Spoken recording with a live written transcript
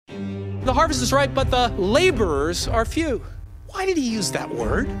The harvest is ripe, but the laborers are few. Why did he use that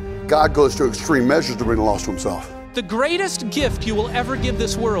word? God goes to extreme measures to bring the lost to himself. The greatest gift you will ever give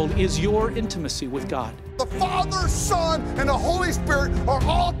this world is your intimacy with God. The Father, Son, and the Holy Spirit are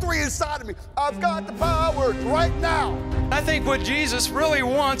all three inside of me. I've got the power right now. I think what Jesus really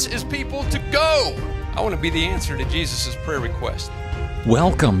wants is people to go. I want to be the answer to Jesus' prayer request.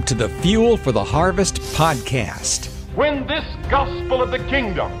 Welcome to the Fuel for the Harvest podcast. When this gospel of the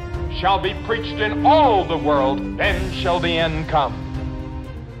kingdom shall be preached in all the world, then shall the end come.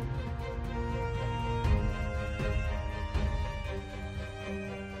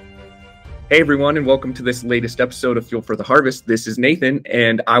 Hey everyone, and welcome to this latest episode of Fuel for the Harvest. This is Nathan,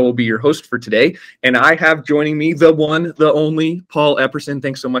 and I will be your host for today. And I have joining me the one, the only, Paul Epperson.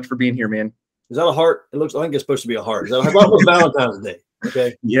 Thanks so much for being here, man. Is that a heart? I think it's supposed to be a heart. Is that almost Valentine's Day?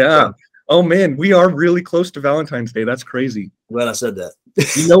 Okay. Yeah. Oh man, we are really close to Valentine's Day. That's crazy. Glad I said that.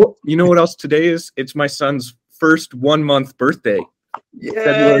 You know what else today is? It's my son's first 1 month birthday.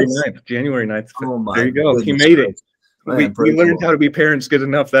 Yes. January 9th. Oh my there you go. Goodness. He made it. Man, we learned how to be parents good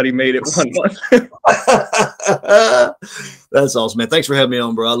enough that he made it 1 month. That's awesome, man. Thanks for having me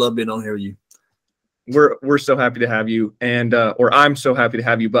on, bro. I love being on here with you. We're so happy to have you, and or I'm so happy to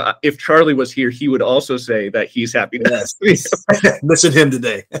have you. But if Charlie was here, he would also say that he's happy to have you. Missing him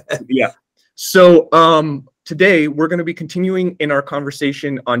today. Yeah. So today we're going to be continuing in our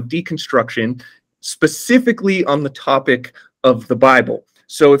conversation on deconstruction, specifically on the topic of the Bible.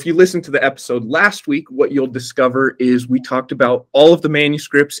 So if you listened to the episode last week, what you'll discover is we talked about all of the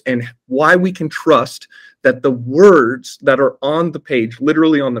manuscripts and why we can trust that the words that are on the page,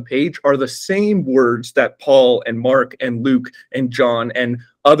 literally on the page, are the same words that Paul and Mark and Luke and John and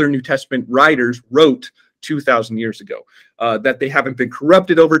other New Testament writers wrote 2,000 years ago, that they haven't been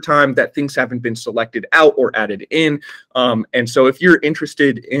corrupted over time, that things haven't been selected out or added in. And so if you're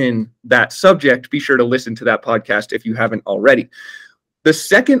interested in that subject, be sure to listen to that podcast if you haven't already. The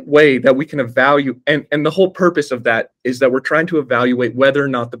second way that we can evaluate, and the whole purpose of that is that we're trying to evaluate whether or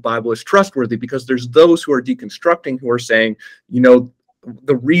not the Bible is trustworthy, because there's those who are deconstructing who are saying, you know,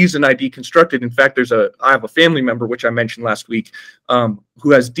 the reason I deconstructed, in fact, I have a family member, which I mentioned last week, who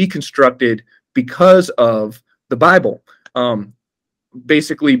has deconstructed because of the Bible.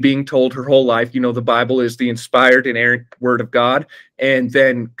 Basically being told her whole life, you know, the Bible is the inspired, inerrant word of God, and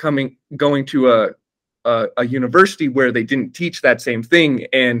then going to a university where they didn't teach that same thing,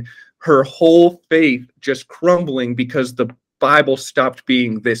 and her whole faith just crumbling because the Bible stopped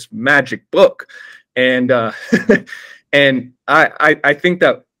being this magic book. And and I think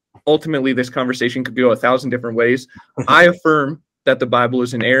that ultimately this conversation could go 1,000 different ways. I affirm that the Bible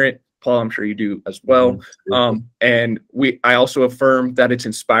is inerrant. Paul, I'm sure you do as well. And I also affirm that it's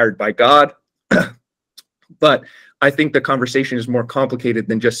inspired by God. But I think the conversation is more complicated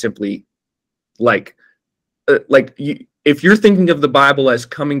than just simply if you're thinking of the Bible as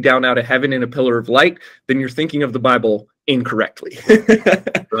coming down out of heaven in a pillar of light, then you're thinking of the Bible incorrectly.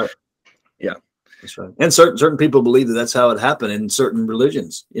 Right. Yeah, that's right. And certain people believe that that's how it happened in certain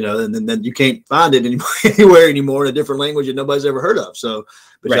religions, you know, and then you can't find it anywhere anymore in a different language that nobody's ever heard of. So,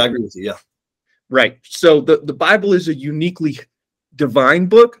 but right. I agree with you. Yeah. Right. So the Bible is a uniquely divine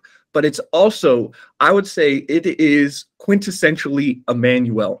book, but it's also, I would say, it is quintessentially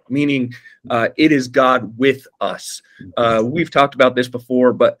Emmanuel, meaning it is God with us. We've talked about this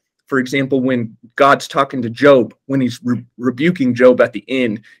before, but for example, when God's talking to Job, when he's rebuking Job at the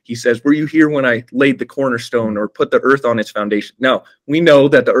end, he says, "Were you here when I laid the cornerstone or put the earth on its foundation?" Now, we know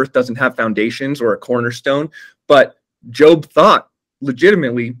that the earth doesn't have foundations or a cornerstone, but Job thought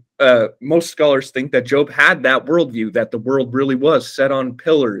legitimately, most scholars think that Job had that worldview, that the world really was set on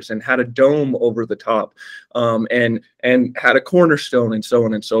pillars and had a dome over the top, and had a cornerstone, and so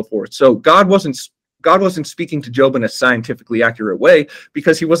on and so forth. So God wasn't speaking to Job in a scientifically accurate way,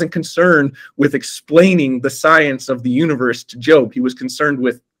 because he wasn't concerned with explaining the science of the universe to Job. He was concerned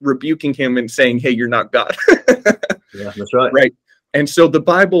with rebuking him and saying, "Hey, you're not God." Yeah, that's right. Right. And so the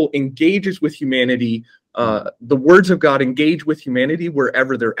Bible engages with humanity. The words of God engage with humanity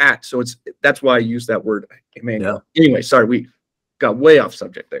wherever they're at. So that's why I use that word, Emmanuel. Yeah. Anyway, sorry, we got way off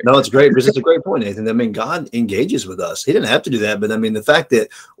subject there. No, it's great, because it's a great point, Nathan. I mean, God engages with us. He didn't have to do that, but I mean, the fact that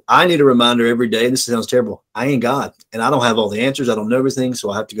I need a reminder every day, and this sounds terrible, I ain't God, and I don't have all the answers. I don't know everything, so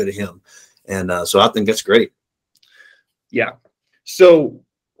I have to go to him. And so I think that's great. Yeah. So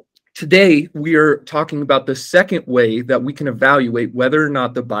today we are talking about the second way that we can evaluate whether or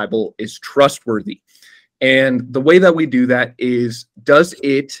not the Bible is trustworthy. And the way that we do that is, there's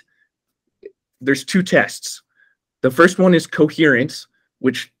two tests. The first one is coherence,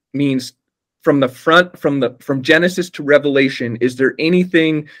 which means from the front, from Genesis to Revelation, is there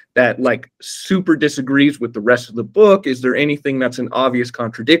anything that like super disagrees with the rest of the book? Is there anything that's an obvious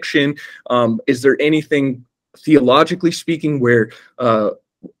contradiction? Is there anything theologically speaking where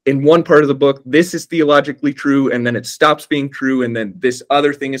in one part of the book this is theologically true and then it stops being true, and then this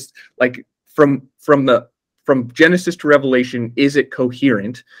other thing is like from Genesis to Revelation, is it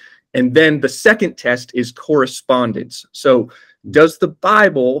coherent? And then the second test is correspondence. So does the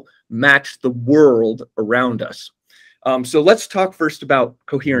Bible match the world around us? So let's talk first about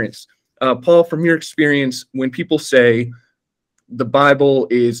coherence. Paul, from your experience, when people say the Bible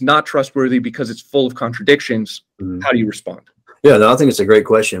is not trustworthy because it's full of contradictions, how do you respond? Yeah, no, I think it's a great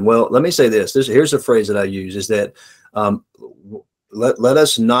question. Well, let me say this. Here's a phrase that I use, is that let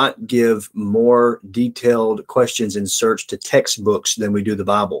us not give more detailed questions in search to textbooks than we do the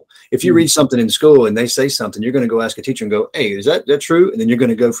Bible. If you read something in school and they say something, you're going to go ask a teacher and go, hey, is that true? And then you're going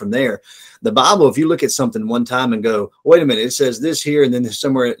to go from there. The Bible, if you look at something one time and go, wait a minute, it says this here, and then there's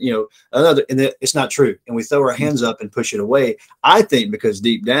somewhere, another, and it's not true, and we throw our hands up and push it away, I think because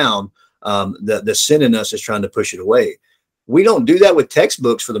deep down, the sin in us is trying to push it away. We don't do that with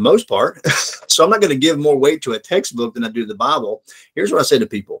textbooks for the most part. So I'm not going to give more weight to a textbook than I do the Bible. Here's what I say to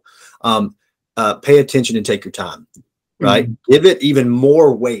people. Pay attention and take your time, right? Give it even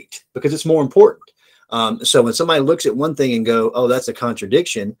more weight because it's more important. So when somebody looks at one thing and go, oh, that's a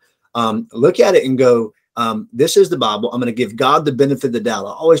contradiction, look at it and go, this is the Bible. I'm going to give God the benefit of the doubt.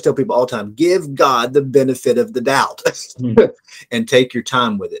 I always tell people all the time, give God the benefit of the doubt and take your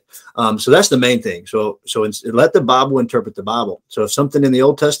time with it. So that's the main thing. So let the Bible interpret the Bible. So if something in the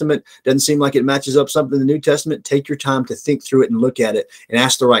Old Testament doesn't seem like it matches up something in the New Testament, take your time to think through it and look at it and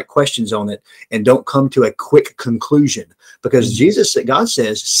ask the right questions on it, and don't come to a quick conclusion, because God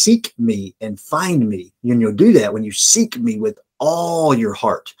says, seek me and find me. And you'll do that when you seek me with all your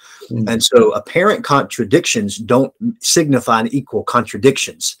heart. And so apparent contradictions don't signify an equal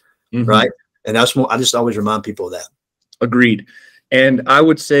contradictions, right? And that's more, I just always remind people of that. Agreed. And I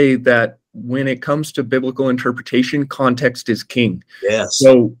would say that when it comes to biblical interpretation, context is king. Yes.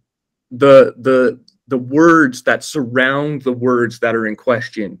 So the words that surround the words that are in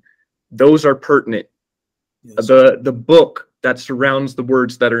question, those are pertinent. Yes. The book that surrounds the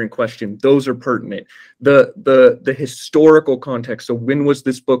words that are in question, those are pertinent. The historical context. So when was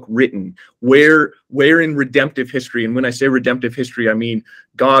this book written? Where in redemptive history? And when I say redemptive history, I mean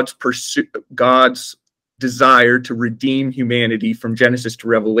God's desire to redeem humanity from Genesis to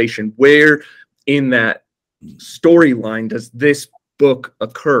Revelation. Where in that storyline does this book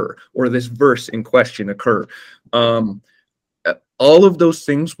occur, or this verse in question occur? All of those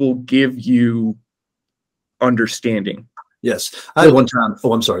things will give you understanding. Yes. I had one time.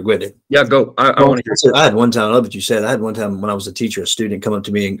 Oh, I'm sorry. Go ahead. Yeah, go. I want to hear. I had one time. I love what you said. I had one time when I was a teacher, a student come up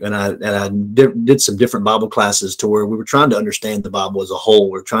to me, and I did some different Bible classes to where we were trying to understand the Bible as a whole.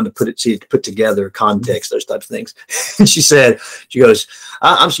 We're trying to put together context, those types of things. And she goes,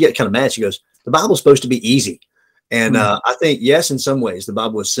 I'm just getting kind of mad. She goes, the Bible's supposed to be easy. And I think, yes, in some ways, the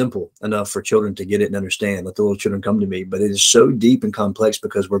Bible is simple enough for children to get it and understand. Let the little children come to me. But it is so deep and complex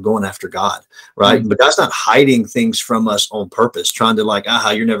because we're going after God, right? But God's not hiding things from us on purpose, trying to like, aha,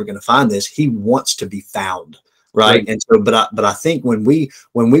 you're never going to find this. He wants to be found, right? And so, but I think when we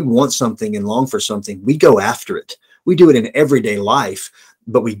want something and long for something, we go after it. We do it in everyday life,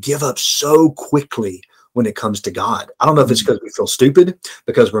 but we give up so quickly when it comes to God. I don't know if it's because we feel stupid,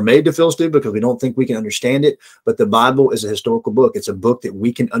 because we're made to feel stupid, because we don't think we can understand it. But the Bible is a historical book. It's a book that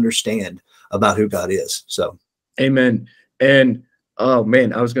we can understand about who God is. So, amen. And oh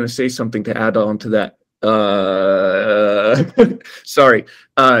man, I was going to say something to add on to that. Sorry.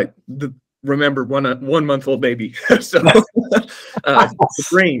 Remember, 1 month old baby. So the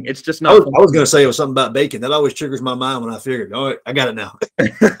brain, it's just not. I was going to say it was something about bacon. That always triggers my mind when I figured, oh, I got it now.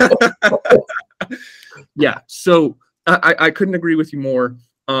 Yeah, so I couldn't agree with you more.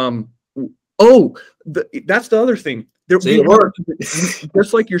 That's the other thing.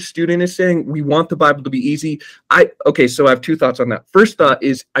 Just like your student is saying, we want the Bible to be easy. So I have two thoughts on that. First thought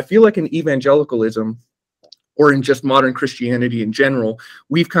is, I feel like in evangelicalism, or in just modern Christianity in general,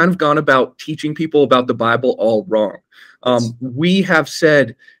 we've kind of gone about teaching people about the Bible all wrong. We have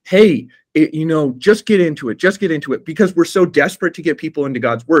said, hey, just get into it, because we're so desperate to get people into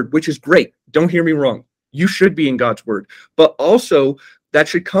God's word, which is great. Don't hear me wrong. You should be in God's word, but also that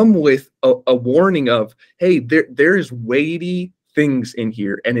should come with a warning of, hey, there is weighty things in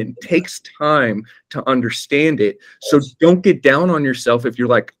here, and it takes time to understand it. So don't get down on yourself if you're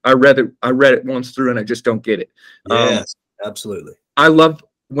like, I read it once through and I just don't get it. Yes, absolutely. I love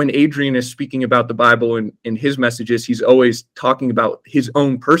when Adrian is speaking about the Bible in his messages, he's always talking about his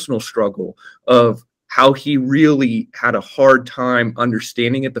own personal struggle of how he really had a hard time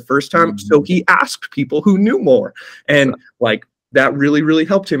understanding it the first time. So he asked people who knew more, and like that really, really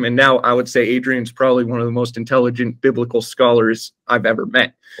helped him. And now I would say Adrian's probably one of the most intelligent biblical scholars I've ever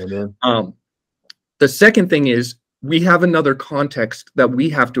met. Amen. The second thing is we have another context that we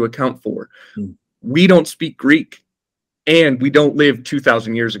have to account for. We don't speak Greek, and we don't live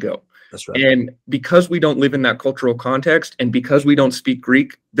 2,000 years ago. That's right. And because we don't live in that cultural context, and because we don't speak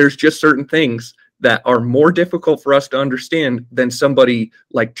Greek, there's just certain things that are more difficult for us to understand than somebody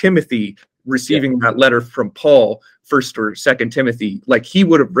like Timothy receiving that letter from Paul, 1st or 2nd Timothy. Like, he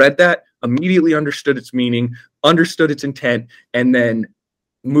would have read that, immediately understood its meaning, understood its intent, and then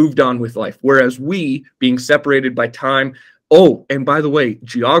moved on with life. Whereas we, being separated by time, oh, and by the way,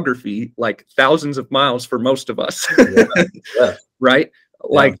 geography, like thousands of miles for most of us, right?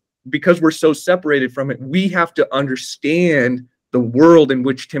 Like, because we're so separated from it, we have to understand the world in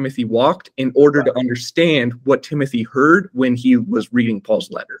which Timothy walked in order to understand what Timothy heard when he was reading Paul's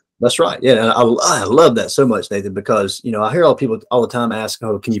letter. That's right. Yeah, and I love that so much, Nathan, because, you know, I hear all people all the time ask,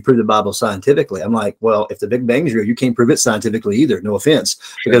 oh, can you prove the Bible scientifically? I'm like, well, if the Big Bang is real, you can't prove it scientifically either. No offense,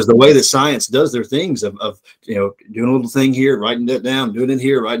 because the way that science does their things of you know, doing a little thing here, writing it down, doing it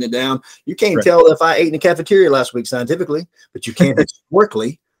here, writing it down. You can't tell if I ate in the cafeteria last week scientifically, but you can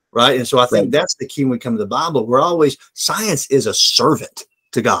historically. Right. And so I think that's the key when we come to the Bible. We're always, science is a servant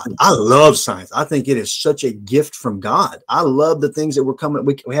to God. I love science. I think it is such a gift from God. I love the things that we're coming.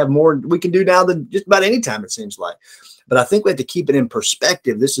 We have more we can do now than just about any time, it seems like. But I think we have to keep it in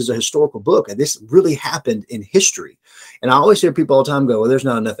perspective. This is a historical book, and this really happened in history. And I always hear people all the time go, well, there's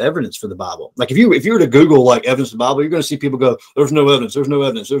not enough evidence for the Bible. Like if you were to Google like evidence of the Bible, you're going to see people go, there's no evidence. There's no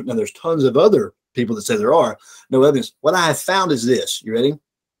evidence. And there's tons of other people that say there are no evidence. What I have found is this. You ready?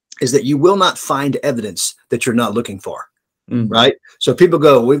 Is that you will not find evidence that you're not looking for, right? So people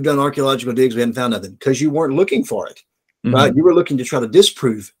go, we've done archaeological digs, we haven't found nothing, because you weren't looking for it, right? You were looking to try to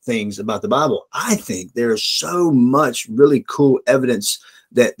disprove things about the Bible. I think there is so much really cool evidence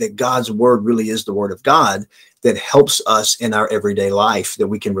that God's word really is the word of God that helps us in our everyday life that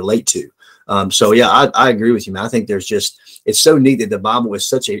we can relate to. So yeah, I agree with you, man. I think there's just, it's so neat that the Bible is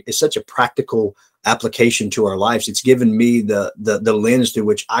such a practical application to our lives. It's given me the lens through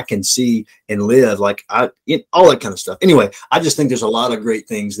which I can see and live, like all that kind of stuff. Anyway, I just think there's a lot of great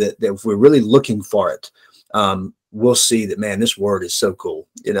things that if we're really looking for it, we'll see that, man, this word is so cool,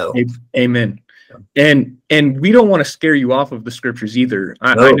 you know. Amen. And we don't want to scare you off of the scriptures either.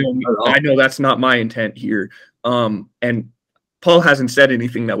 I know that's not my intent here. And Paul hasn't said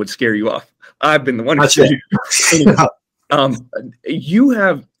anything that would scare you off. I've been the one who said you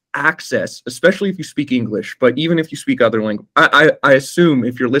have access, especially if you speak English, but even if you speak other language, I assume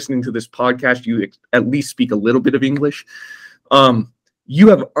if you're listening to this podcast, you at least speak a little bit of English. You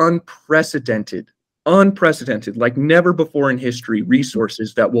have unprecedented, like never before in history,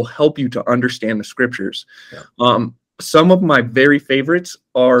 resources that will help you to understand the scriptures. Some of my very favorites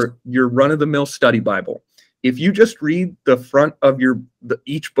are your run-of-the-mill study Bible. If you just read the front of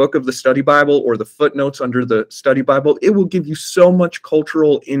each book of the study Bible or the footnotes under the study Bible, it will give you so much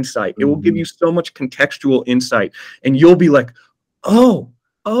cultural insight. It will give you so much contextual insight. And you'll be like, oh,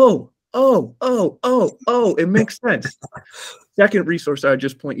 it makes sense. Second resource I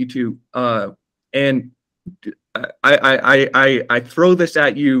just point you to, and I throw this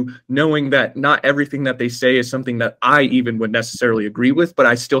at you knowing that not everything that they say is something that I even would necessarily agree with, but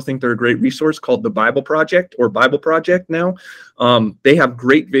I still think they're a great resource, called the Bible Project or Bible Project now. They have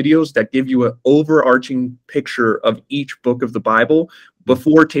great videos that give you an overarching picture of each book of the Bible.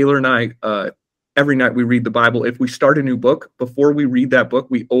 Before Taylor and I, every night we read the Bible. If we start a new book, before we read that book,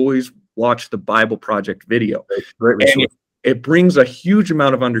 we always watch the Bible Project video. Great resource. And it brings a huge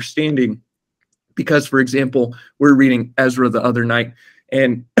amount of understanding. Because, for example, we're reading Ezra the other night,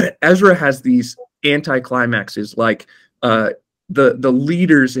 and Ezra has these anticlimaxes, like the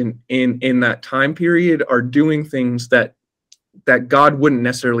leaders in that time period are doing things that God wouldn't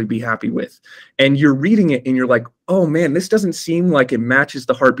necessarily be happy with. And you're reading it and you're like, oh man, this doesn't seem like it matches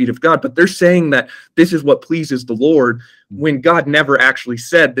the heartbeat of God. But they're saying that this is what pleases the Lord, when God never actually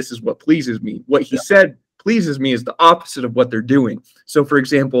said this is what pleases me. What he said pleases me is the opposite of what they're doing. So, for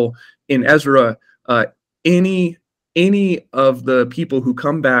example, in Ezra, any of the people who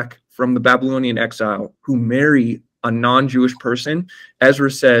come back from the Babylonian exile who marry a non-Jewish person,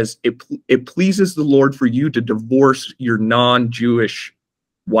 Ezra says it pleases the Lord for you to divorce your non-Jewish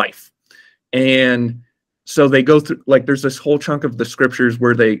wife. And so they go through, like, there's this whole chunk of the scriptures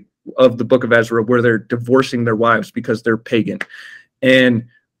of the book of Ezra where they're divorcing their wives because they're pagan. And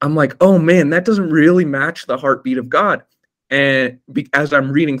I'm like, oh man, that doesn't really match the heartbeat of God. And as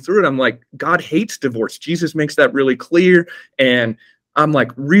I'm reading through it, I'm like, God hates divorce. Jesus makes that really clear. And I'm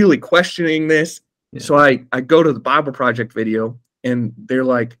like really questioning this. Yeah. So I go to the Bible Project video, and they're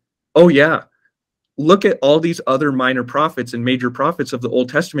like, oh yeah, look at all these other minor prophets and major prophets of the Old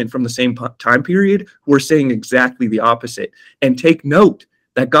Testament from the same time period who are saying exactly the opposite. And take note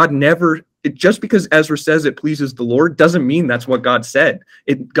that God never, just because Ezra says it pleases the Lord doesn't mean that's what God said.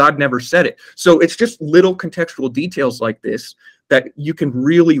 God never said it. So it's just little contextual details like this that you can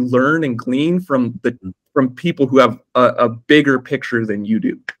really learn and glean from people who have a bigger picture than you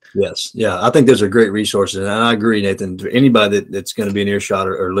do. Yes. Yeah. I think those are great resources. And I agree, Nathan, to anybody that's going to be an earshot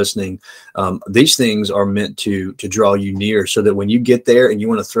or listening, these things are meant to draw you near, so that when you get there and you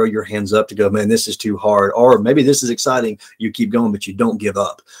want to throw your hands up to go, man, this is too hard, or maybe this is exciting, you keep going, but you don't give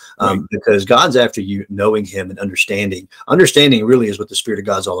up. Right. Because God's after you knowing him and understanding. Understanding really is what the Spirit of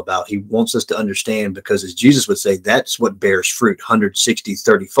God's all about. He wants us to understand, because as Jesus would say, that's what bears fruit 160,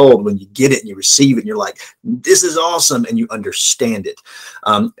 30-fold. When you get it and you receive it and you're like, this is awesome, and you understand it.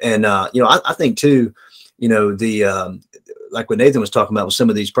 You know, I think too, you know, like what Nathan was talking about with some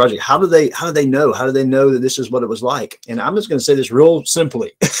of these projects, how do they know? How do they know that this is what it was like? And I'm just going to say this real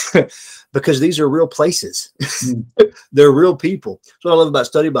simply, because these are real places. They're real people. That's what I love about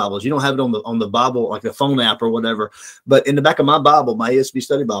study Bibles. You don't have it on the Bible, like the phone app or whatever, but in the back of my Bible, my ESV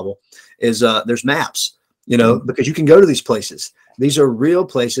study Bible, is there's maps, you know, because you can go to these places. These are real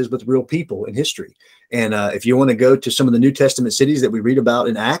places with real people in history. And if you want to go to some of the New Testament cities that we read about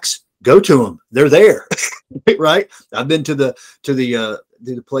in Acts, go to them. They're there, right? I've been to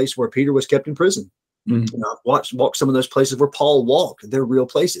the place where Peter was kept in prison. You know, I've walked some of those places where Paul walked. They're real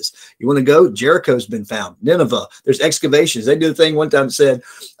places. You want to go? Jericho's been found. Nineveh. There's excavations. They did a thing one time that said,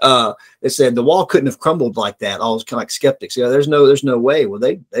 they said the wall couldn't have crumbled like that. All was kind of like skeptics. You know, there's no way. Well,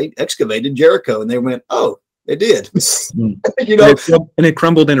 they excavated Jericho, and they went, oh, it did. You know, and it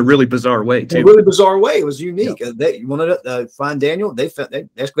crumbled in a really bizarre way too. In a really bizarre way. It was unique. Yeah. They wanted to find Daniel. They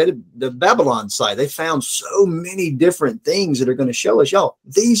excavated the Babylon site. They found so many different things that are going to show us, y'all,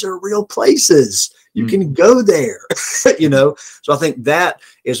 these are real places. You can go there. You know, so I think that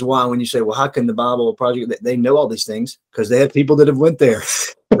is why when you say, well, how can the Bible Project, they know all these things because they have people that have went there,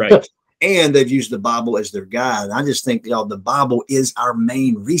 right? And they've used the Bible as their guide. And I just think, y'all, the Bible is our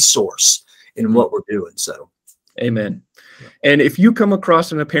main resource in what we're doing. So, amen. And if you come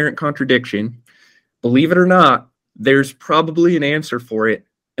across an apparent contradiction, believe it or not, there's probably an answer for it.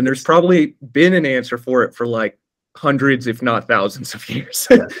 And there's probably been an answer for it for like hundreds, if not thousands of years.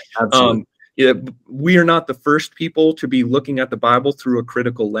 Yeah, absolutely. Yeah, we are not the first people to be looking at the Bible through a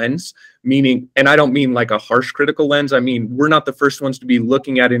critical lens, meaning, and I don't mean like a harsh critical lens. I mean, we're not the first ones to be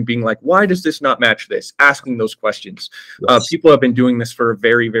looking at it and being like, why does this not match this? Asking those questions. Yes. People have been doing this for a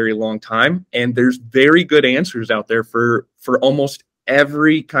very, very long time. And there's very good answers out there for almost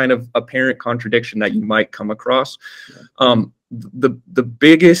every kind of apparent contradiction that you might come across. Yeah. The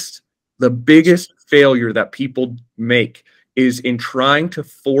biggest failure that people make is in trying to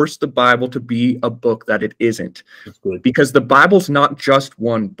force the Bible to be a book that it isn't. Because the Bible's not just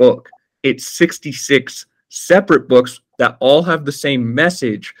one book. It's 66 separate books that all have the same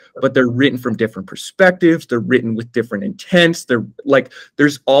message, but they're written from different perspectives. They're written with different intents. They're like,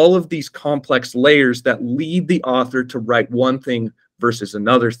 there's all of these complex layers that lead the author to write one thing versus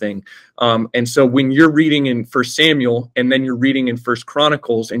another thing. And so when you're reading in 1 Samuel and then you're reading in 1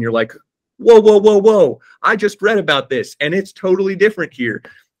 Chronicles and you're like, whoa, I just read about this and it's totally different here.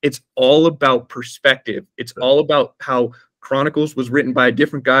 It's all about perspective. It's all about how Chronicles was written by a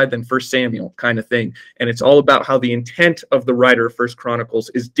different guy than 1 Samuel kind of thing. And it's all about how the intent of the writer of 1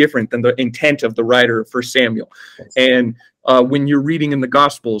 Chronicles is different than the intent of the writer of 1 Samuel. And when you're reading in the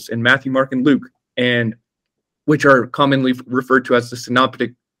Gospels in Matthew, Mark, and Luke, and which are commonly referred to as the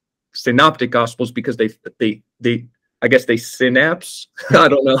synoptic Gospels because they I guess they synapse. I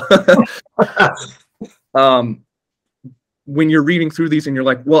don't know. When you're reading through these and you're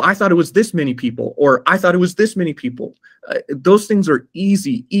like, well, I thought it was this many people, or I thought it was this many people. Those things are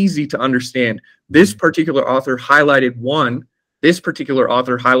easy to understand. This particular author highlighted 1. This particular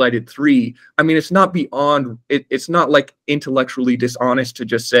author highlighted 3. I mean, it's not beyond, it's not like intellectually dishonest to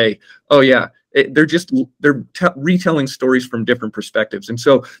just say, oh yeah, they're retelling stories from different perspectives. And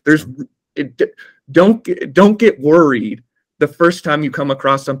so don't get worried the first time you come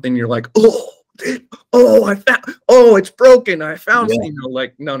across something. You're like, I found, it's broken. I found, you know,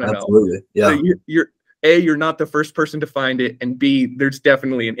 like, no. Absolutely. Yeah. So A, you're not the first person to find it, and B, there's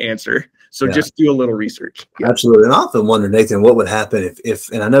definitely an answer. So just do a little research. Yeah. Absolutely. And I often wonder, Nathan, what would happen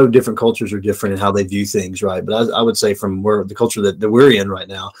if, and I know different cultures are different in how they view things, right? But I would say from where the culture that we're in right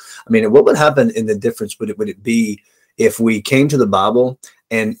now, I mean, what would happen in the difference? Would it be if we came to the Bible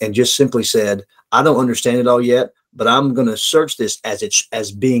and just simply said, I don't understand it all yet, but I'm going to search this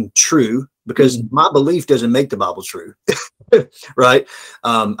as being true, because my belief doesn't make the Bible true. Right.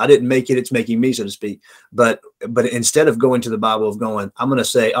 I didn't make it. It's making me, so to speak. But instead of going to the Bible of going, I'm going to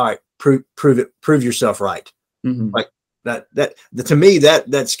say, all right, prove yourself right. Like that to me,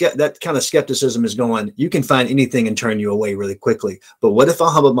 that kind of skepticism is going, you can find anything and turn you away really quickly. But what if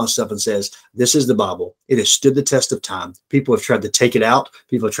I humble myself and says, this is the Bible. It has stood the test of time. People have tried to take it out.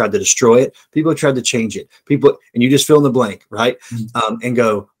 People have tried to destroy it. People have tried to change it. And you just fill in the blank, right? And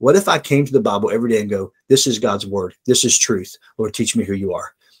go, what if I came to the Bible every day and go, this is God's word. This is truth. Lord, teach me who you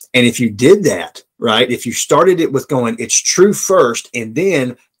are. And if you did that, right, if you started it with going, it's true first, and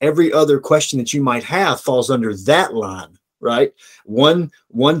then every other question that you might have falls under that line, right? One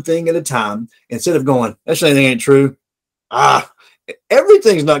thing at a time, instead of going, that anything ain't true.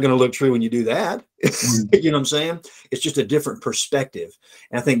 Everything's not going to look true when you do that. You know what I'm saying? It's just a different perspective.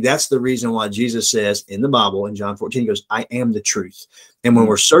 And I think that's the reason why Jesus says in the Bible, in John 14, he goes, I am the truth. And when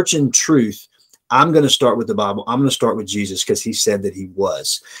we're searching truth, I'm going to start with the Bible. I'm going to start with Jesus, because he said that he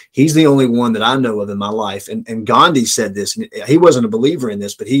was. He's the only one that I know of in my life. And Gandhi said this, and he wasn't a believer in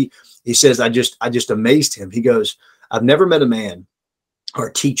this, but he says, I just amazed him. He goes, I've never met a man or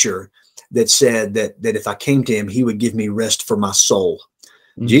a teacher that said that if I came to him, he would give me rest for my soul.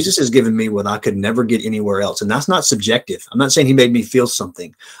 Jesus has given me what I could never get anywhere else. And that's not subjective. I'm not saying he made me feel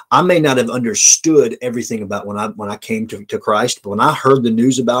something. I may not have understood everything about when I came to Christ, but when I heard the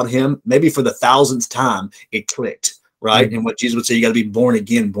news about him, maybe for the 1000th time, it clicked, right? And what Jesus would say, you got to be born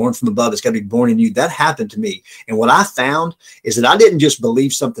again, born from above. It's got to be born in you. That happened to me. And what I found is that I didn't just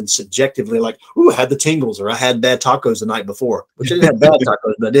believe something subjectively, like, ooh, I had the tingles, or I had bad tacos the night before, which I didn't have bad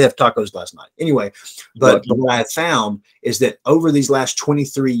tacos, but I did have tacos last night. Anyway, but what I have found is that over these last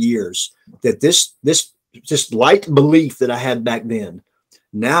 23 years, that this light belief that I had back then,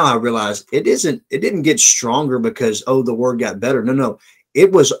 now I realize it didn't get stronger because, oh, the word got better. No,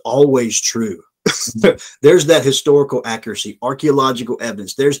 it was always true. There's that historical accuracy, archaeological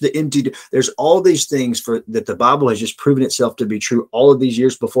evidence. There's all these things that the Bible has just proven itself to be true all of these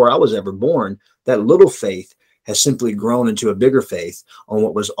years before I was ever born. That little faith has simply grown into a bigger faith on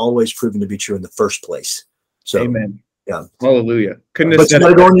what was always proven to be true in the first place. So, amen. Yeah. Hallelujah. But you got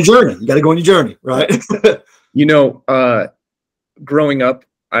to go on your journey. You got to go on your journey, right? You know, growing up,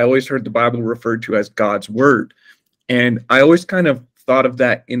 I always heard the Bible referred to as God's word. And I always kind of thought of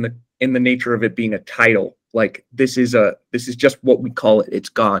that in the nature of it being a title, like this is just what we call it. It's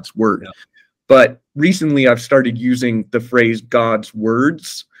God's word. Yeah. But recently I've started using the phrase God's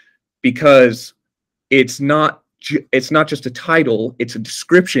words, because it's not just a title, it's a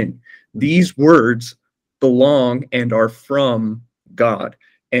description. These words belong and are from God.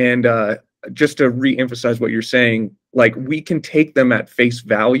 And just to re-emphasize what you're saying, like, we can take them at face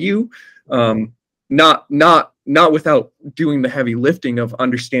value, not without doing the heavy lifting of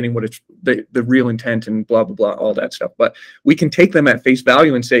understanding what it's the real intent and blah, blah, blah, all that stuff. But we can take them at face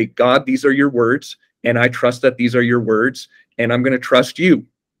value and say, God, these are your words, and I trust that these are your words, and I'm going to trust you,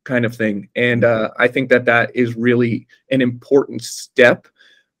 kind of thing. And I think that is really an important step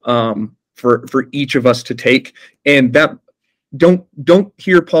for each of us to take. And that don't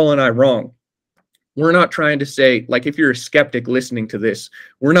hear Paul and I wrong. We're not trying to say, like, if you're a skeptic listening to this,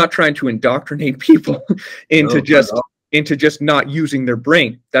 we're not trying to indoctrinate people into just not using their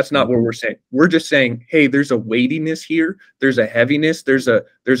brain. That's not what we're saying. We're just saying, hey, there's a weightiness here. There's a heaviness. There's a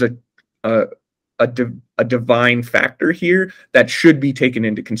divine factor here that should be taken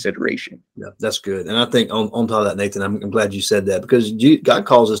into consideration. Yeah, that's good. And I think on top of that, Nathan, I'm glad you said that, because God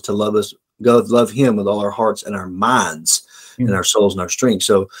calls us to love him with all our hearts and our minds, and our souls and our strength.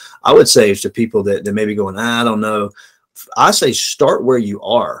 So I would say to people that may be going, I don't know, I say start where you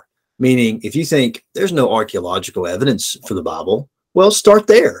are. Meaning, if you think there's no archaeological evidence for the Bible, well, start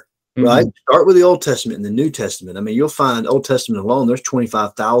there, right? Start with the Old Testament and the New Testament. I mean, you'll find Old Testament alone, there's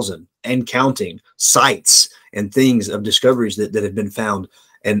 25,000 and counting sites and things of discoveries that have been found.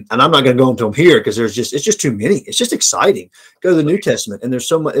 And I'm not going to go into them here, because it's just too many. It's just exciting. Go to the New Testament, and there's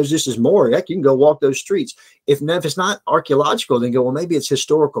so much. There's just more. Heck, you can go walk those streets. If it's not archaeological, then go, well, maybe it's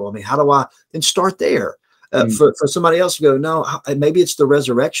historical. I mean, how do I then start there? For somebody else to go, no, maybe it's the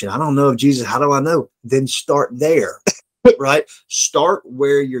resurrection. I don't know of Jesus. How do I know? Then start there, right? Start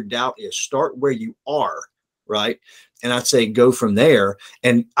where your doubt is. Start where you are, right? And I'd say go from there.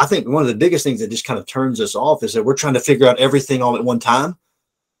 And I think one of the biggest things that just kind of turns us off is that we're trying to figure out everything all at one time.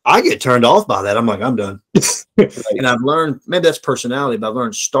 I get turned off by that. I'm like, I'm done. And I've learned, maybe that's personality, but I've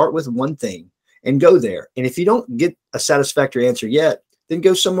learned start with one thing and go there. And if you don't get a satisfactory answer yet, then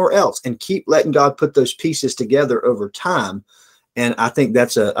go somewhere else and keep letting God put those pieces together over time. And I think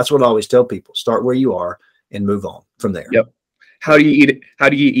that's what I always tell people. Start where you are and move on from there. Yep. How do you eat it? How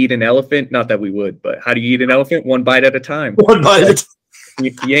do you eat an elephant? Not that we would, but how do you eat an elephant? One bite at a time. One bite at a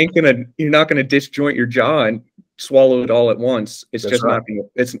time. You're not gonna disjoint your jaw and swallow it all at once. It's That's just right. not gonna,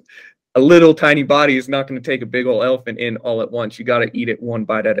 it's a little tiny body is not going to take a big old elephant in all at once. You got to eat it one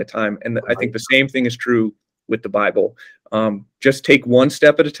bite at a time. And I think the same thing is true with the Bible. Just take one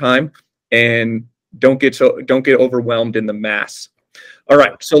step at a time and don't get overwhelmed in the mass. All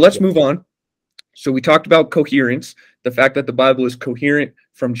right, so let's move on. So we talked about coherence, the fact that the Bible is coherent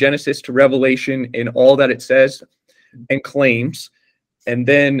from Genesis to Revelation in all that it says and claims, and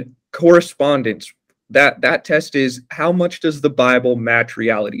then correspondence. That test is, how much does the Bible match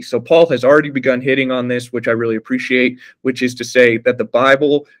reality? So Paul has already begun hitting on this, which I really appreciate, which is to say that the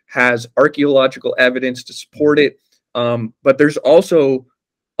Bible has archaeological evidence to support it, but there's also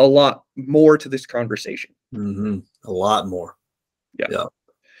a lot more to this conversation. Mm-hmm. A lot more.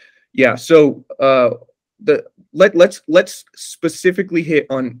 Yeah. So let's specifically hit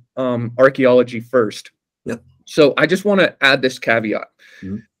on archaeology first. Yep. So I just want to add this caveat.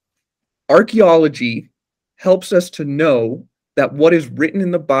 Mm-hmm. Archaeology helps us to know that what is written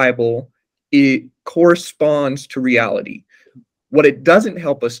in the Bible, it corresponds to reality. What it doesn't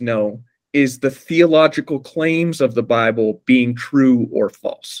help us know is the theological claims of the Bible being true or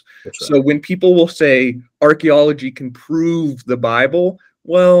false. That's right. So when people will say archaeology can prove the Bible,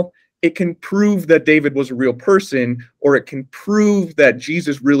 well, it can prove that David was a real person, or it can prove that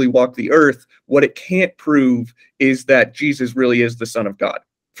Jesus really walked the earth. What it can't prove is that Jesus really is the Son of God,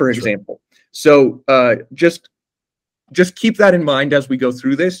 for example. So just keep that in mind as we go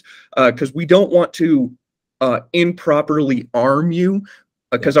through this, because we don't want to improperly arm you,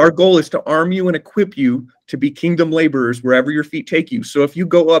 because our goal is to arm you and equip you to be kingdom laborers wherever your feet take you. So if you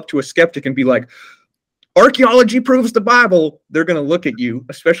go up to a skeptic and be like, archaeology proves the Bible, they're going to look at you,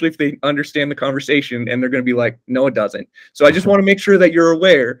 especially if they understand the conversation, and they're going to be like, no, it doesn't. So I just want to make sure that you're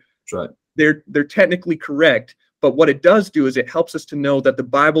aware. That's right. They're technically correct, but what it does do is it helps us to know that the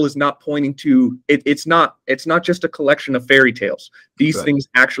Bible is not pointing to it. It's not just a collection of fairy tales. These things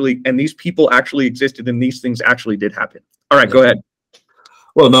actually, and these people actually existed, and these things actually did happen. All right, go ahead.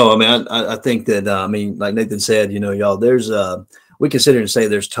 Well, no, I mean, I think that, like Nathan said, y'all, there's, we can sit here and say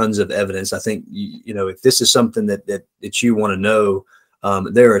there's tons of evidence. I think, if this is something that you want to know,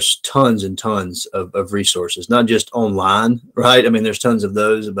 there are tons and tons of resources, not just online, right? I mean, there's tons of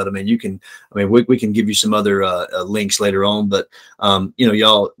those, but we can give you some other links later on, but,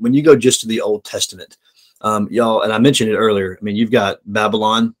 y'all, when you go just to the Old Testament, y'all, and I mentioned it earlier, you've got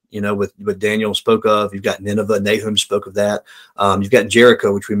Babylon, with what Daniel spoke of. You've got Nineveh, Nahum spoke of that. You've got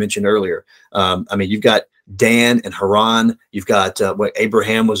Jericho, which we mentioned earlier. You've got Dan and Haran. You've got what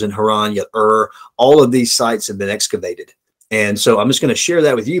Abraham was in Haran. You got all of these sites have been excavated. And so I'm just going to share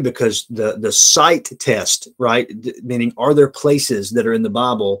that with you, because the site test, right? Meaning, are there places that are in the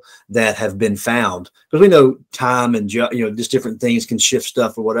Bible that have been found? Because we know time and just different things can shift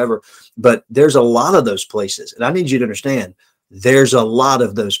stuff or whatever. But there's a lot of those places, and I need you to understand, there's a lot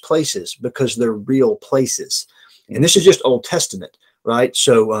of those places because they're real places. And this is just Old Testament, right?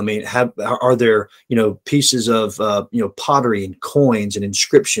 So, are there, pieces of, pottery and coins and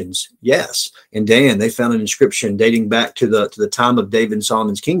inscriptions? Yes. In Dan, they found an inscription dating back to the time of David and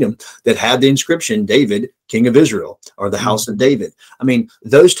Solomon's kingdom that had the inscription, David, King of Israel, or the house of David.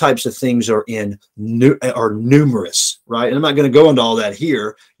 Those types of things are numerous, right? And I'm not going to go into all that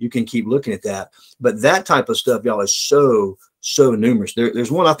here. You can keep looking at that. But that type of stuff, y'all, is so numerous.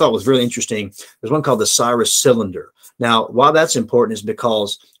 There's one I thought was really interesting. There's one called the Cyrus cylinder. Now, why that's important is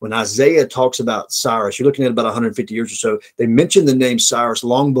because when Isaiah talks about Cyrus, you're looking at about 150 years or so, they mentioned the name Cyrus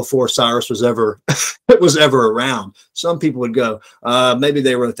long before Cyrus was ever around. Some people would go, maybe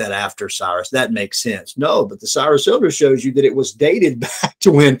they wrote that after Cyrus. That makes sense. No, but the Cyrus cylinder shows you that it was dated back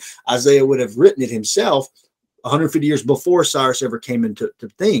to when Isaiah would have written it himself 150 years before Cyrus ever came into the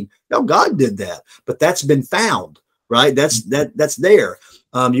thing. No, God did that, but that's been found. Right, that's there.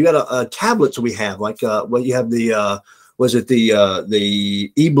 You got tablets we have, like you have the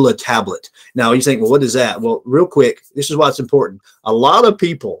the Ebla tablet. Now you think, well, what is that? Well, real quick, this is why it's important. A lot of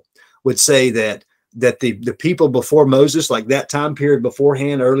people would say that the people before Moses, like that time period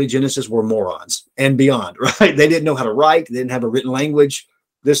beforehand, early Genesis, were morons and beyond. Right, they didn't know how to write. They didn't have a written language.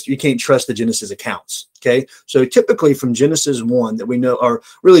 this, you can't trust the Genesis accounts. Okay. So typically from Genesis 1 that we know, or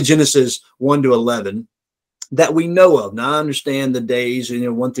really Genesis 1 to 11 that we know of. Now I understand the days,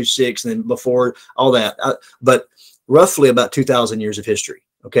 1 through 6 and then before all that, but roughly about 2,000 years of history.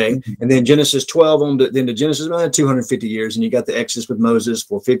 Okay. And then Genesis 12 on then to Genesis, 250 years. And you got the Exodus with Moses,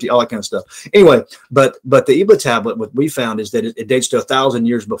 450, all that kind of stuff. Anyway, but the Ebla tablet, what we found is that it dates to 1,000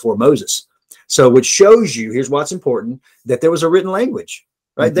 years before Moses. So which shows you, here's what's important, that there was a written language,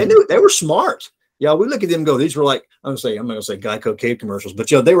 right? They knew, they were smart. Yeah, we look at them and go, these were like, I'm not going to say Geico cave commercials, but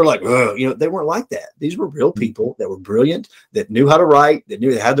they were like, they weren't like that. These were real people that were brilliant, that knew how to write, that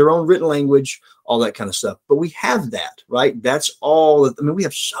knew they had their own written language, all that kind of stuff. But we have that, right? That's all. I mean, we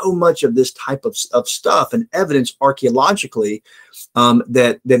have so much of this type of stuff and evidence archaeologically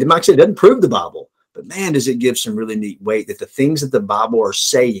that Mike said, doesn't prove the Bible. But man, does it give some really neat weight that the things that the Bible are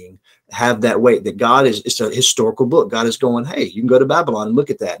saying have that weight, that God is, it's a historical book. God is going, hey, you can go to Babylon and look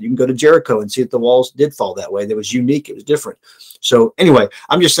at that. You can go to Jericho and see if the walls did fall that way. That was unique. It was different. So anyway,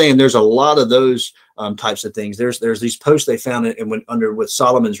 I'm just saying there's a lot of those types of things. There's these posts they found with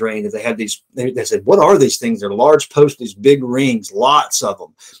Solomon's reign that they had these, they said, what are these things? They're large posts, these big rings, lots of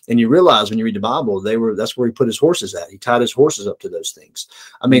them. And you realize when you read the Bible, that's where he put his horses at. He tied his horses up to those things.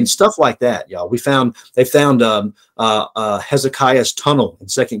 I mean, stuff like that, y'all. They found Hezekiah's tunnel in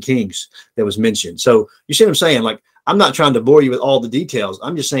 2 Kings that was mentioned. So you see what I'm saying? Like, I'm not trying to bore you with all the details.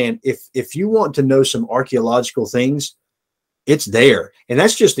 I'm just saying, if you want to know some archaeological things, it's there. And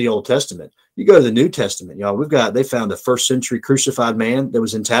that's just the Old Testament. You go to the New Testament, y'all, they found a 1st century crucified man that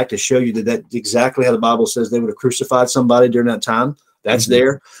was intact to show you that's exactly how the Bible says they would have crucified somebody during that time. That's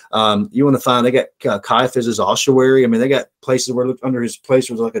there. You want to find, they got Caiaphas's ossuary. I mean, they got places where under his place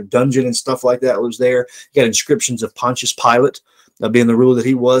was like a dungeon and stuff like that was there. You got inscriptions of Pontius Pilate being the ruler that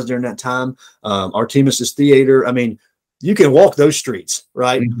he was during that time. Artemis's theater. I mean, you can walk those streets,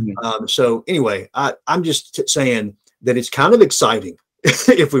 right? So anyway, I'm just saying that it's kind of exciting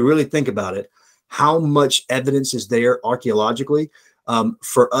if we really think about it, how much evidence is there archaeologically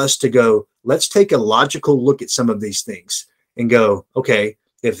for us to go, let's take a logical look at some of these things and go, okay,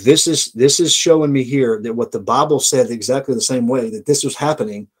 if this is showing me here that what the Bible said exactly the same way that this was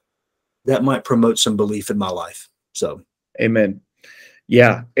happening, that might promote some belief in my life. So, amen.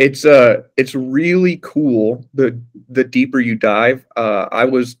 Yeah, it's really cool the deeper you dive. I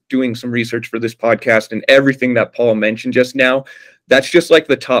was doing some research for this podcast, and everything that Paul mentioned just now, that's just like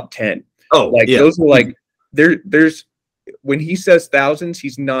the top 10. Oh, like yeah. Those are like there's when he says thousands,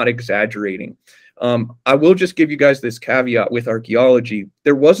 he's not exaggerating. I will just give you guys this caveat with archaeology.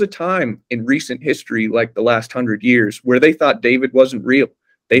 There was a time in recent history, like the last 100 years, where they thought David wasn't real.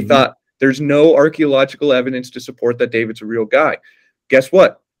 They thought there's no archaeological evidence to support that David's a real guy. Guess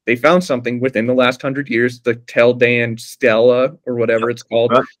what? They found something within the last 100 years, the Tel Dan Stela, or whatever it's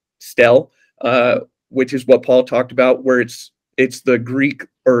called, Stel, which is what Paul talked about, where it's the Greek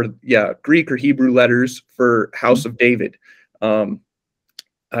or Hebrew letters for House of David.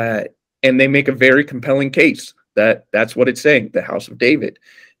 And they make a very compelling case that that's what it's saying, the House of David.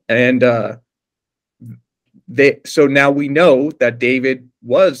 And so now we know that David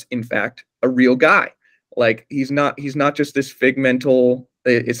was, in fact, a real guy. Like he's not just this figmental,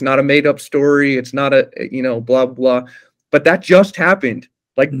 it's not a made up story. It's not a, blah, blah, but that just happened,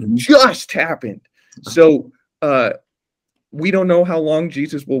 just happened. So we don't know how long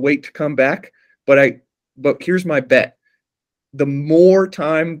Jesus will wait to come back, but here's my bet. The more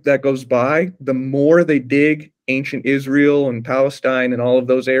time that goes by, the more they dig ancient Israel and Palestine and all of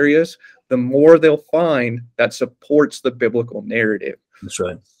those areas, the more they'll find that supports the biblical narrative. That's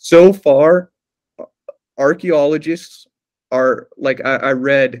right. So far, archaeologists are like, I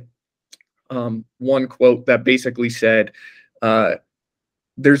read one quote that basically said,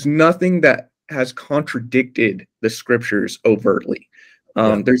 there's nothing that has contradicted the scriptures overtly.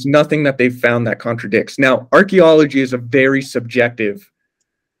 There's nothing that they've found that contradicts. Now, archaeology is a very subjective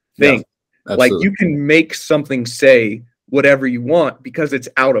thing. Yeah, like you can make something say whatever you want because it's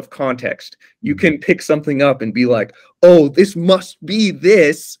out of context. You can pick something up and be like, oh, this must be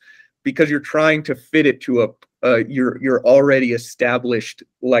this, because you're trying to fit it to your already established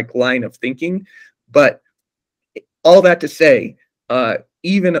like line of thinking. But all that to say,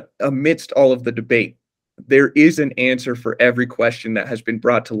 even amidst all of the debate, there is an answer for every question that has been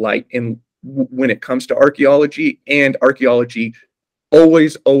brought to light when it comes to archaeology, and archaeology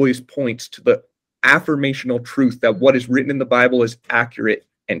always points to the affirmational truth that what is written in the Bible is accurate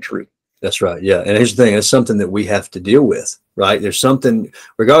and true. That's right. Yeah. And here's the thing, it's something that we have to deal with, right? There's something,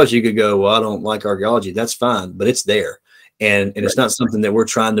 regardless, you could go, well, I don't like archaeology. That's fine, but it's there. And it's not something that we're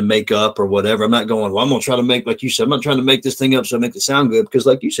trying to make up or whatever. I'm not going, well, I'm going to try to make, like you said, I'm not trying to make this thing up so I make it sound good, because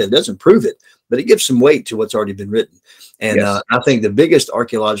like you said, it doesn't prove it, but it gives some weight to what's already been written. And I think the biggest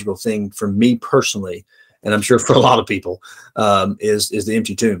archaeological thing for me personally, and I'm sure for a lot of people, is the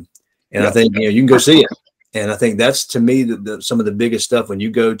empty tomb. And I think, you can go see it. And I think that's, to me, some of the biggest stuff. When you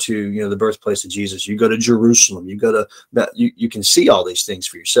go to, the birthplace of Jesus, you go to Jerusalem, you go to that, you can see all these things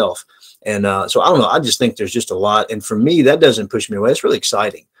for yourself. And so I don't know, I just think there's just a lot. And for me, that doesn't push me away. It's really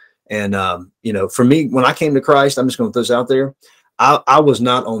exciting. And, for me, when I came to Christ, I'm just going to throw this out there. I was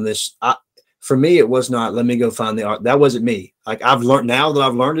not on this. For me, it was not, let me go find the art. That wasn't me. Like, I've learned, now that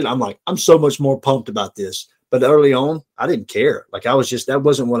I've learned it, I'm like, I'm so much more pumped about this. But early on, I didn't care. Like, I was just, that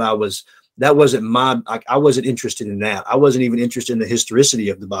wasn't what I was. That wasn't my, like, I wasn't interested in that. I wasn't even interested in the historicity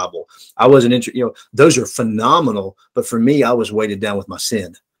of the Bible. I wasn't interested, those are phenomenal. But for me, I was weighted down with my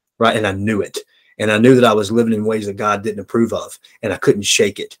sin, right? And I knew it. And I knew that I was living in ways that God didn't approve of, and I couldn't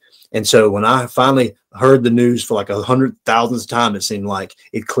shake it. And so when I finally heard the news for like 100,000th time, it seemed like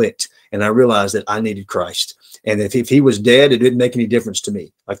it clicked. And I realized that I needed Christ. And if he was dead, it didn't make any difference to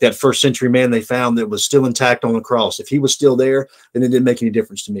me. Like that first century man they found that was still intact on the cross, if he was still there, then it didn't make any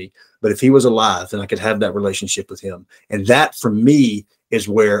difference to me. But if he was alive, then I could have that relationship with him. And that, for me, is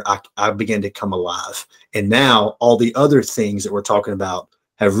where I began to come alive. And now all the other things that we're talking about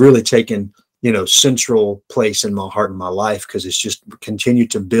have really taken, central place in my heart and my life, because it's just continued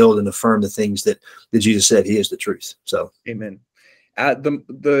to build and affirm the things that Jesus said. He is the truth. So, amen.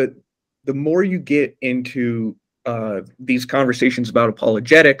 The more you get into these conversations about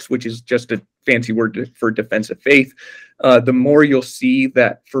apologetics, which is just a fancy word for defense of faith, the more you'll see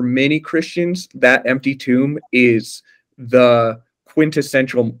that for many Christians, that empty tomb is the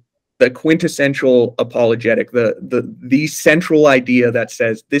quintessential apologetic, the central idea that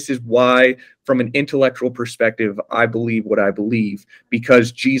says, this is why, from an intellectual perspective, I believe what I believe,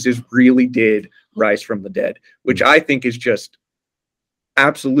 because Jesus really did rise from the dead, which I think is just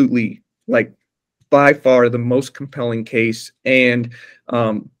absolutely, like, by far the most compelling case. And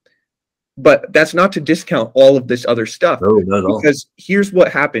but that's not to discount all of this other stuff. No, not at all. Because here's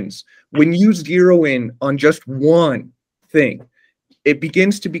what happens when you zero in on just one thing. It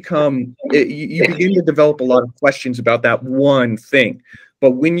begins to become, you begin to develop a lot of questions about that one thing.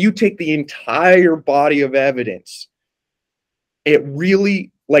 But when you take the entire body of evidence, it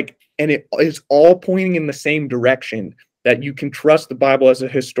really, and it is all pointing in the same direction, that you can trust the Bible as a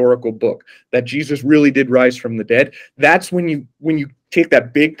historical book, that Jesus really did rise from the dead. That's when you take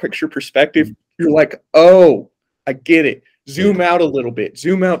that big picture perspective, you're like, oh, I get it. Zoom out a little bit.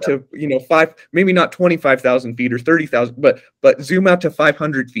 Zoom out to, maybe not 25,000 feet or 30,000, but zoom out to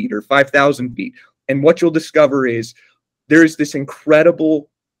 500 feet or 5,000 feet. And what you'll discover is there's this incredible,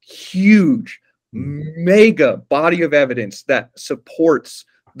 huge, mega body of evidence that supports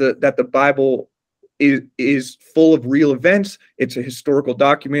that the Bible is full of real events. It's a historical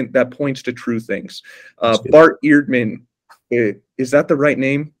document that points to true things. Bart Ehrman, is that the right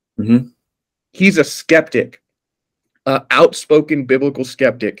name? Mm-hmm. He's a skeptic. Outspoken biblical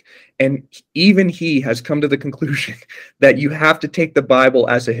skeptic, and even he has come to the conclusion that you have to take the Bible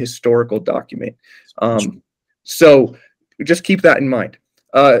as a historical document. So just keep that in mind.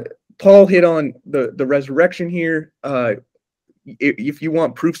 Paul hit on the resurrection here. If you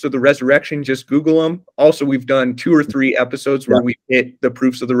want proofs of the resurrection, just Google them. Also, we've done 2 or 3 episodes where we hit the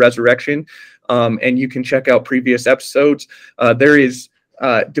proofs of the resurrection, and you can check out previous episodes. There is,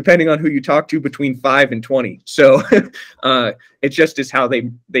 depending on who you talk to, between 5 and 20. So it just is how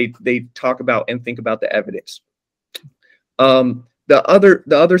they talk about and think about the evidence. The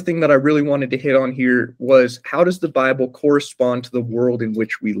other thing that I really wanted to hit on here was, how does the Bible correspond to the world in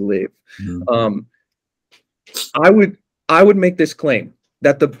which we live? Mm-hmm. I would make this claim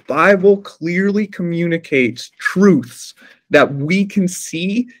that the Bible clearly communicates truths that we can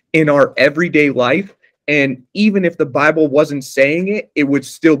see in our everyday life. And even if the Bible wasn't saying it, it would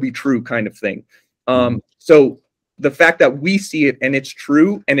still be true, kind of thing. So the fact that we see it and it's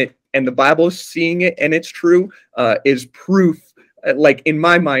true, and the Bible is seeing it and it's true, is proof, like in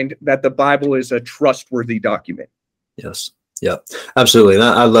my mind, that the Bible is a trustworthy document. Yes. Yeah, absolutely. And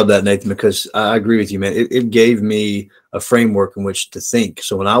I love that, Nathan, because I agree with you, man. It gave me a framework in which to think.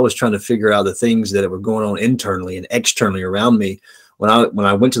 So when I was trying to figure out the things that were going on internally and externally around me, when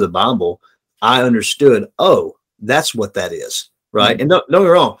I went to the Bible, I understood, oh, that's what that is, right? Mm-hmm. And don't get me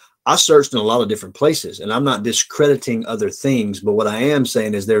wrong, I searched in a lot of different places, and I'm not discrediting other things, but what I am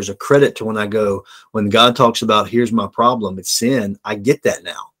saying is there's a credit to when God talks about, here's my problem, it's sin, I get that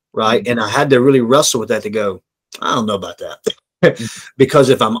now, right? Mm-hmm. And I had to really wrestle with that to go, I don't know about that. Because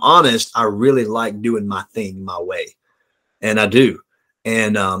if I'm honest, I really like doing my thing my way. and I do.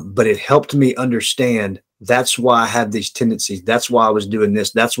 And but it helped me understand that's why I have these tendencies. That's why I was doing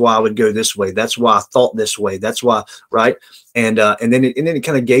this. That's why I would go this way. That's why I thought this way. That's why, right? And then it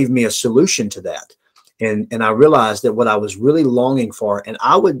kind of gave me a solution to that. And I realized that what I was really longing for, and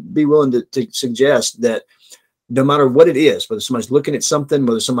I would be willing to suggest that no matter what it is, whether somebody's looking at something,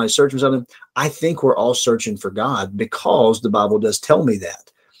 whether somebody's searching for something, I think we're all searching for God, because the Bible does tell me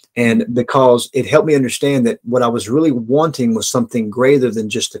that. And because it helped me understand that what I was really wanting was something greater than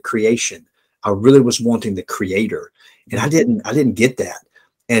just the creation. I really was wanting the Creator. And I didn't get that.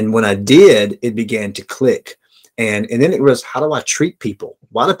 And when I did, it began to click. And then it was, how do I treat people?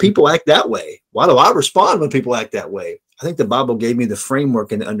 Why do people act that way? Why do I respond when people act that way? I think the Bible gave me the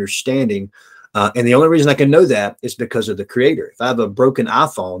framework and the understanding. And the only reason I can know that is because of the Creator. If I have a broken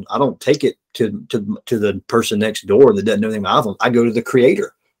iPhone, I don't take it to the person next door that doesn't know anything about iPhone. I go to the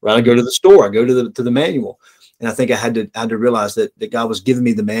Creator, right? I go to the store. I go to the manual. And I think I had to realize that God was giving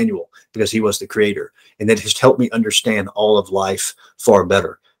me the manual because He was the Creator, and that has helped me understand all of life far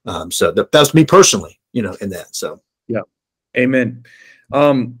better. So that's me personally, in that. So yeah, amen.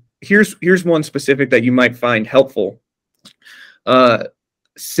 Here's one specific that you might find helpful.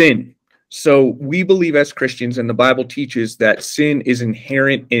 Sin. So we believe as Christians, and the Bible teaches that sin is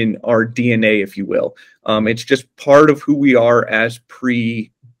inherent in our DNA, if you will. It's just part of who we are as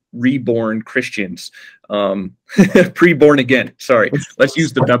reborn Christians, pre-born again. Sorry, let's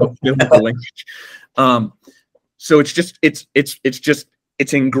use the biblical language. So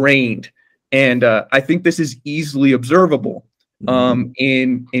it's ingrained, and I think this is easily observable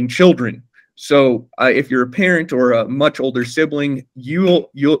in children. So if you're a parent or a much older sibling, you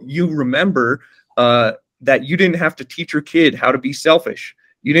remember that you didn't have to teach your kid how to be selfish.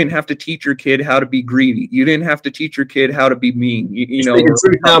 You didn't have to teach your kid how to be greedy. You didn't have to teach your kid how to be mean, or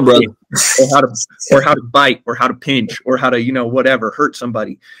how to bite, or how to pinch, or how to, whatever, hurt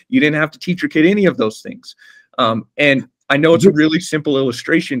somebody. You didn't have to teach your kid any of those things. And I know it's a really simple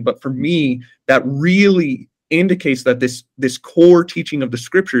illustration, but for me, that really indicates that this core teaching of the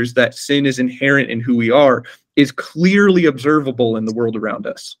Scriptures, that sin is inherent in who we are, is clearly observable in the world around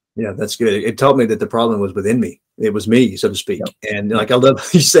us. Yeah, that's good. It taught me that the problem was within me. It was me, so to speak. Yep. And like I love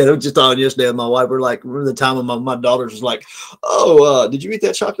you said, I was just talking yesterday with my wife. We're like, remember the time when my daughter was like, "Oh, did you eat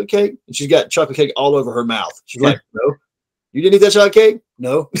that chocolate cake?" And she's got chocolate cake all over her mouth. She's like, "No, you didn't eat that chocolate cake?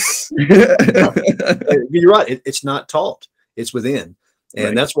 No." You're right. It's not taught. It's within. And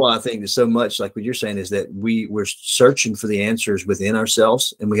right. That's why I think that so much, like what you're saying, is that we're searching for the answers within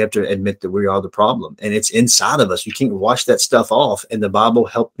ourselves, and we have to admit that we are the problem, and it's inside of us. You can't wash that stuff off. And the Bible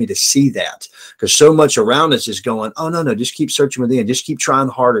helped me to see that, because so much around us is going, "Oh, no, just keep searching within, just keep trying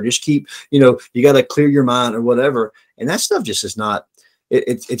harder, just keep, you got to clear your mind," or whatever. And that stuff just is not,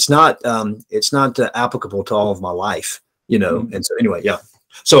 it's not applicable to all of my life, And so anyway, yeah.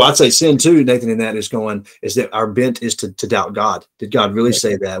 So I'd say sin too, Nathan, in that is that our bent is to doubt God. Did God really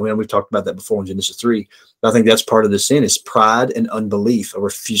say that? We've talked about that before in Genesis 3. But I think that's part of the sin, is pride and unbelief, a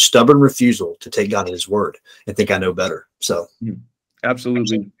stubborn refusal to take God at His word and think I know better. So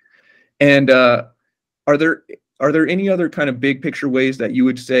absolutely. And are there any other kind of big picture ways that you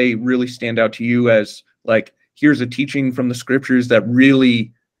would say really stand out to you as, like, here's a teaching from the Scriptures that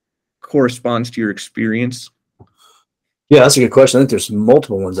really corresponds to your experience? Yeah, that's a good question. I think there's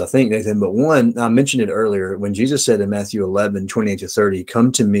multiple ones, Nathan, but one, I mentioned it earlier, when Jesus said in Matthew 11:28-30,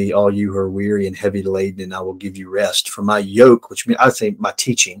 "Come to me, all you who are weary and heavy laden, and I will give you rest. For my yoke," which means, I think, my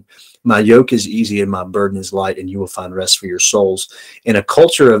teaching, "my yoke is easy and my burden is light, and you will find rest for your souls." In a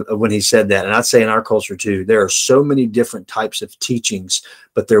culture of when He said that, and I'd say in our culture too, there are so many different types of teachings,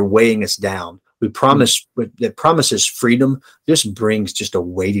 but they're weighing us down. That promises freedom just brings just a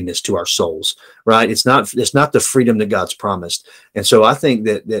weightiness to our souls, right? It's not the freedom that God's promised. And so I think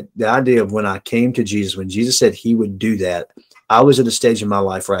that the idea of when I came to Jesus, when Jesus said He would do that, I was at a stage in my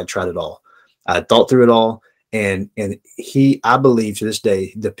life where I had tried it all. I had thought through it all. And I believe to this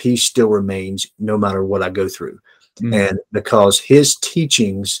day, the peace still remains no matter what I go through. And because His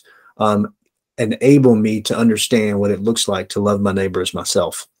teachings enable me to understand what it looks like to love my neighbor as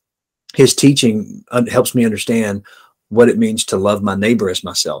myself. His teaching helps me understand what it means to love my neighbor as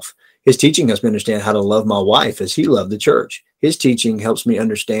myself. His teaching helps me understand how to love my wife as He loved the church. His teaching helps me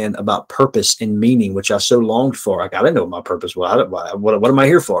understand about purpose and meaning, which I so longed for. Like, I didn't know what my purpose was. What am I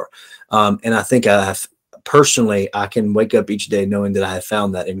here for? And I think personally, I can wake up each day knowing that I have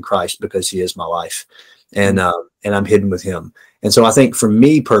found that in Christ, because He is my life, and I'm hidden with Him. And so I think for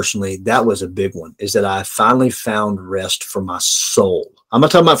me personally, that was a big one, is that I finally found rest for my soul. I'm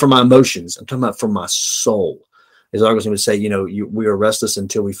not talking about for my emotions. I'm talking about for my soul, as Augustine would say, we are restless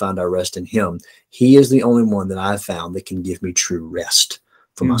until we find our rest in him. He is the only one that I've found that can give me true rest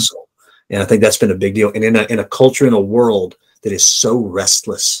for my soul. And I think that's been a big deal. And in a culture, in a world that is so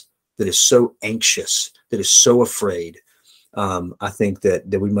restless, that is so anxious, that is so afraid, I think that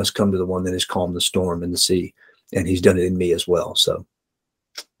we must come to the one that has calmed the storm in the sea, and he's done it in me as well. So,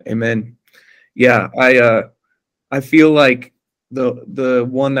 amen. Yeah, I feel like the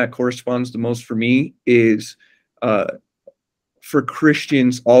one that corresponds the most for me is for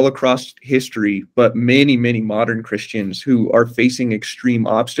Christians all across history, but many modern Christians who are facing extreme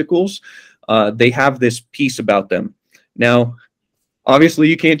obstacles. They have this peace about them. Now, obviously,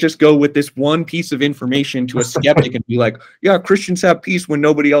 you can't just go with this one piece of information to a skeptic and be like, yeah, Christians have peace when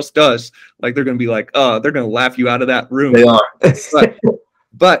nobody else does. Like, they're going to be like, oh, they're going to laugh you out of that room. They are.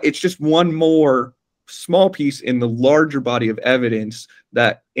 but it's just one more small piece in the larger body of evidence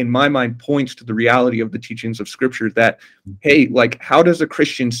that, in my mind, points to the reality of the teachings of Scripture that, hey, like, how does a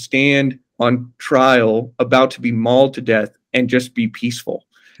Christian stand on trial about to be mauled to death and just be peaceful?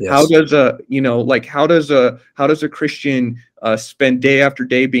 Yes. How does a Christian spend day after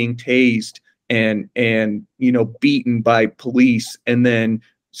day being tased and beaten by police and then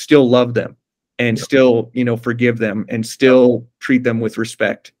still love them and still forgive them and still treat them with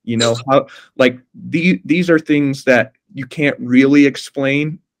respect? How, like, these are things that you can't really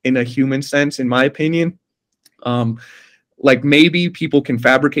explain in a human sense, in my opinion. Like, maybe people can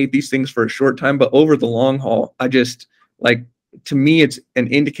fabricate these things for a short time, but over the long haul, to me, it's an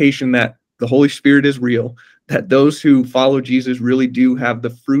indication that the Holy Spirit is real, that those who follow Jesus really do have the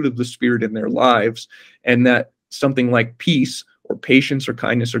fruit of the Spirit in their lives, and that something like peace or patience or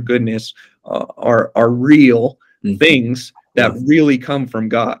kindness or goodness are real things that really come from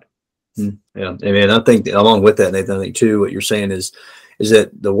God. Yeah, I mean, I think along with that, Nathan, I think too, what you're saying is that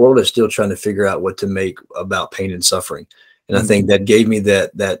the world is still trying to figure out what to make about pain and suffering, and I think that gave me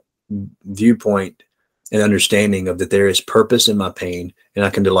that viewpoint and understanding of that there is purpose in my pain and I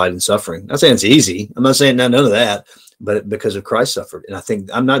can delight in suffering. I'm not saying it's easy. I'm not saying none of that, but because of Christ suffered. And I think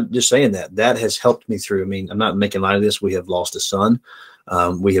I'm not just saying that has helped me through. I mean, I'm not making light of this. We have lost a son.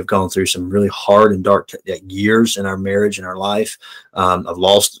 We have gone through some really hard and dark years in our marriage and our life. I've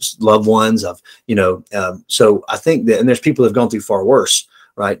lost loved ones. So I think that, and there's people that have gone through far worse.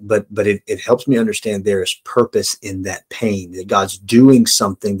 Right. But it helps me understand there is purpose in that pain, that God's doing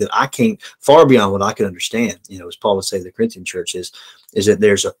something that I can't, far beyond what I can understand. As Paul would say to the Corinthian church is that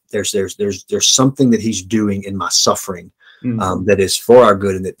there's something that he's doing in my suffering that is for our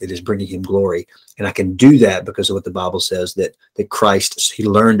good and that is bringing him glory. And I can do that because of what the Bible says, that Christ, he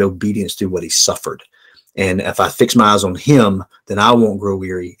learned obedience through what he suffered. And if I fix my eyes on him, then I won't grow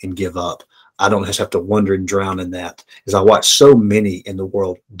weary and give up. I don't just have to wonder and drown in that, as I watch so many in the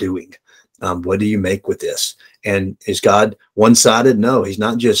world doing. What do you make with this? And is God one-sided? No, he's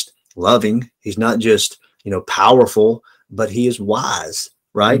not just loving. He's not just, powerful, but he is wise,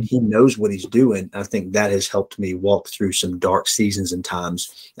 right? He knows what he's doing. I think that has helped me walk through some dark seasons and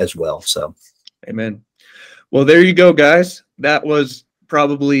times as well. So, amen. Well, there you go, guys. That was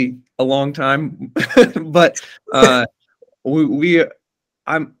probably a long time, but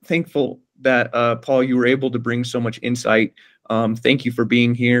I'm thankful that Paul, you were able to bring so much insight. Thank you for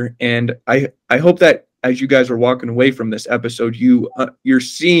being here, and I hope that as you guys are walking away from this episode, you're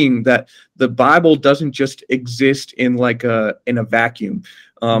seeing that the Bible doesn't just exist in a vacuum.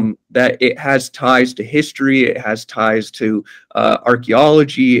 That it has ties to history, it has ties to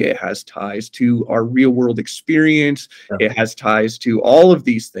archaeology, it has ties to our real world experience, it has ties to all of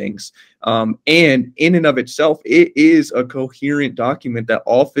these things. And in and of itself, it is a coherent document that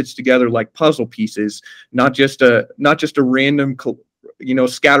all fits together like puzzle pieces, not just a random,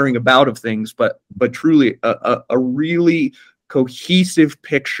 scattering about of things, but truly a really cohesive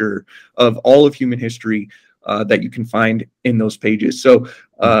picture of all of human history that you can find in those pages. So,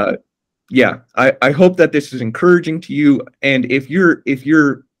 I hope that this is encouraging to you. And if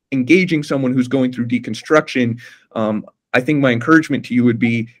you're engaging someone who's going through deconstruction, I think my encouragement to you would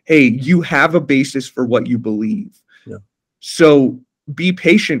be, hey, you have a basis for what you believe. Yeah. So be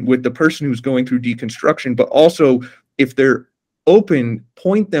patient with the person who's going through deconstruction, but also, if they're open,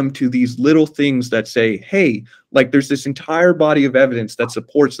 point them to these little things that say, hey, like, there's this entire body of evidence that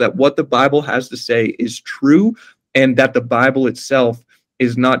supports that what the Bible has to say is true, and that the Bible itself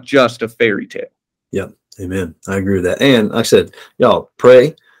is not just a fairy tale. Yeah. Amen. I agree with that. And like I said, y'all,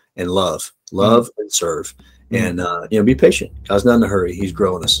 pray and love and serve. And, be patient. God's not in a hurry. He's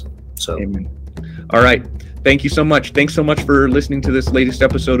growing us. So, amen. All right. Thank you so much. Thanks so much for listening to this latest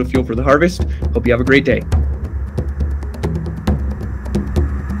episode of Fuel for the Harvest. Hope you have a great day.